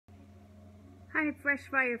Hi, Fresh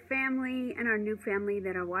Fire family and our new family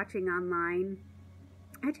that are watching online.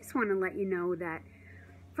 I just want to let you know that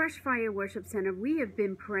Fresh Fire Worship Center, we have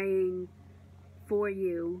been praying for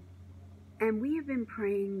you, and we have been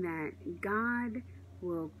praying that God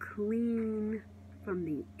will clean from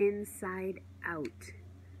the inside out.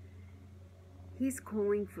 He's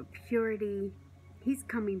calling for purity. He's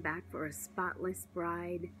coming back for a spotless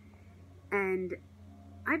bride. And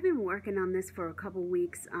I've been working on this for a couple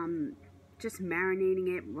weeks, just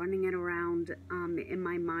marinating it, running it around in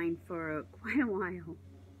my mind for quite a while.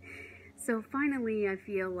 So finally I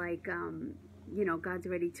feel like, God's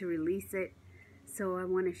ready to release it. So I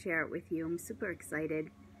want to share it with you. I'm super excited.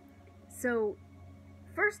 So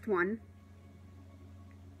first one,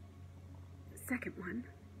 second one,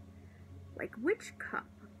 like which cup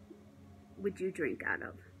would you drink out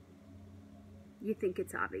of? You think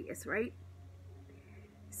it's obvious, right?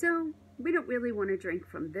 So we don't really want to drink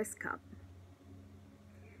from this cup.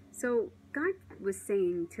 So God was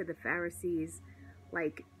saying to the Pharisees,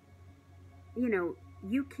 like, you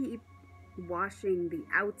keep washing the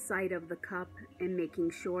outside of the cup and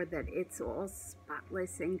making sure that it's all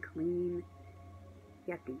spotless and clean,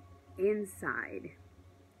 yet the inside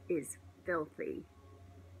is filthy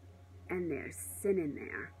and there's sin in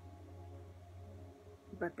there.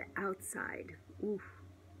 But the outside, oof,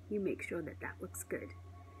 you make sure that that looks good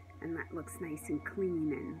and that looks nice and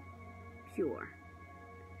clean and pure.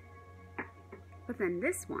 But then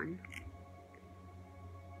this one,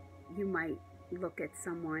 you might look at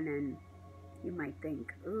someone and you might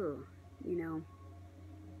think, oh,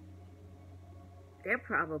 they're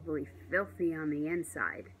probably filthy on the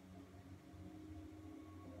inside.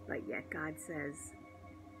 But yet God says,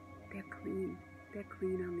 they're clean. They're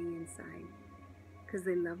clean on the inside because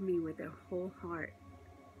they love me with their whole heart.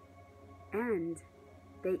 And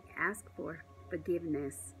they ask for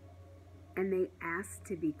forgiveness and they ask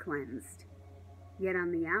to be cleansed. Yet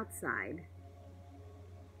on the outside,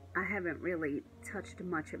 I haven't really touched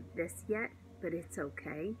much of this yet, but it's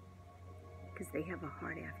okay because they have a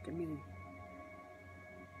heart after me.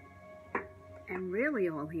 And really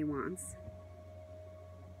all he wants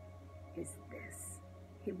is this.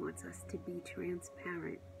 He wants us to be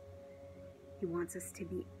transparent. He wants us to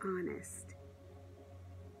be honest.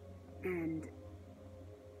 And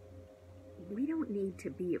we don't need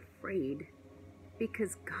to be afraid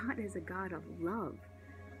because God is a God of love.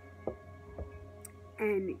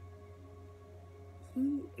 And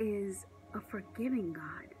he is a forgiving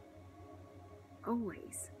God,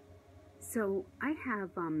 always. So I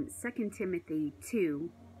have 2 Timothy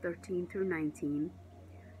 2:13 through 19.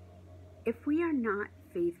 If we are not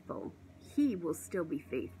faithful, he will still be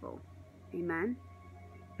faithful. Amen?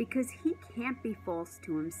 Because he can't be false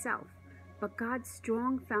to himself, but God's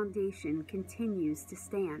strong foundation continues to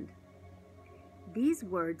stand. These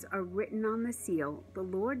words are written on the seal. The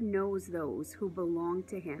Lord knows those who belong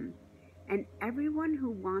to him, and everyone who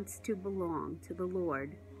wants to belong to the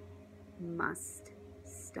Lord must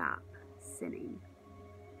stop sinning.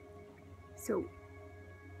 So,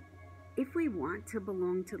 if we want to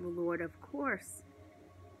belong to the Lord, of course,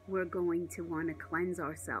 we're going to want to cleanse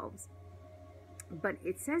ourselves. But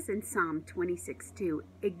it says in Psalm 26:2,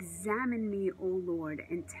 examine me, O Lord,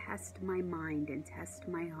 and test my mind and test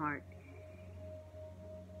my heart.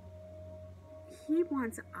 He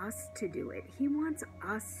wants us to do it. He wants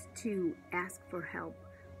us to ask for help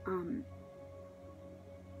and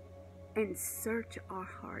search our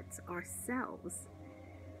hearts ourselves.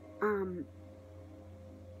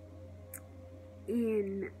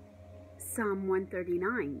 In Psalm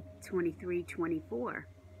 139:23-24,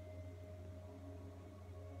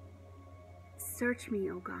 search me,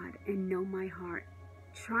 O God, and know my heart.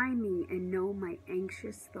 Try me and know my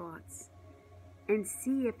anxious thoughts, and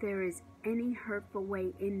see if there is any hurtful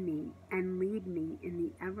way in me, and lead me in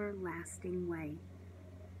the everlasting way.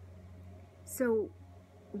 So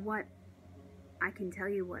what I can tell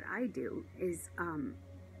you what I do is I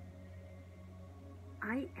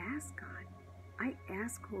ask God, I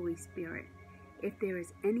ask Holy Spirit if there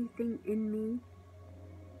is anything in me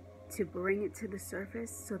to bring it to the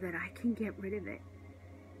surface so that I can get rid of it.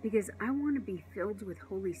 Because I want to be filled with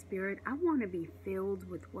Holy Spirit. I want to be filled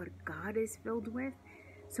with what God is filled with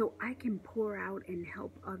so I can pour out and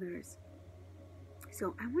help others.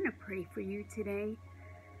 So I want to pray for you today.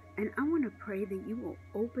 And I want to pray that you will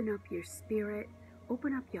open up your spirit,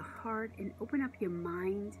 open up your heart, and open up your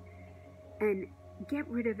mind, and get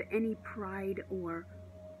rid of any pride or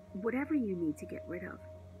whatever you need to get rid of.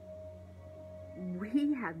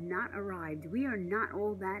 We have not arrived. We are not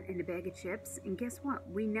all that in a bag of chips. And guess what?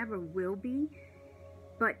 We never will be.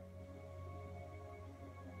 But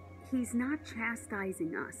He's not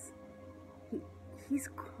chastising us. He's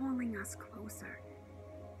calling us closer.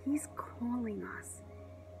 He's calling us.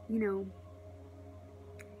 You know,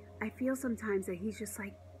 I feel sometimes that he's just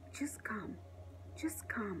like, just come. Just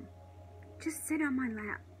come. Just sit on my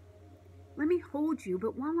lap. Let me hold you.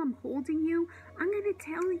 But while I'm holding you, I'm going to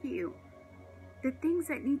tell you the things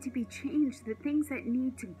that need to be changed, the things that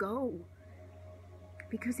need to go.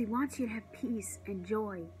 Because he wants you to have peace and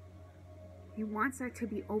joy. He wants that to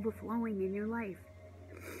be overflowing in your life.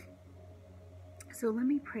 So let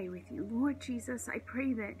me pray with you. Lord Jesus, I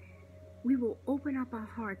pray that we will open up our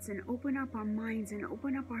hearts and open up our minds and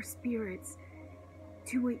open up our spirits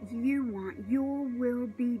to what you want. Your will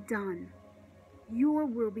be done. Your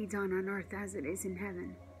will be done on earth as it is in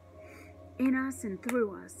heaven. In us and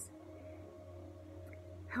through us.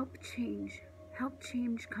 Help change. Help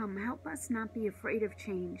change come. Help us not be afraid of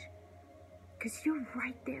change. Because you're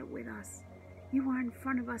right there with us. You are in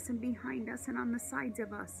front of us and behind us and on the sides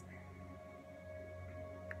of us.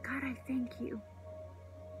 God, I thank you.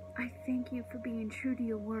 I thank you for being true to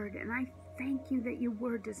your word. And I thank you that your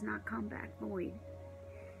word does not come back void.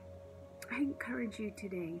 I encourage you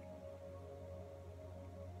today.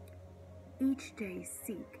 Each day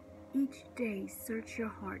seek. Each day search your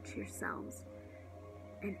hearts yourselves.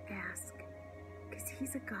 And ask. Because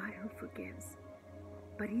he's a God who forgives.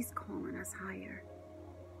 But he's calling us higher.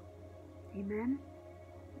 Amen.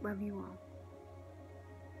 Love you all.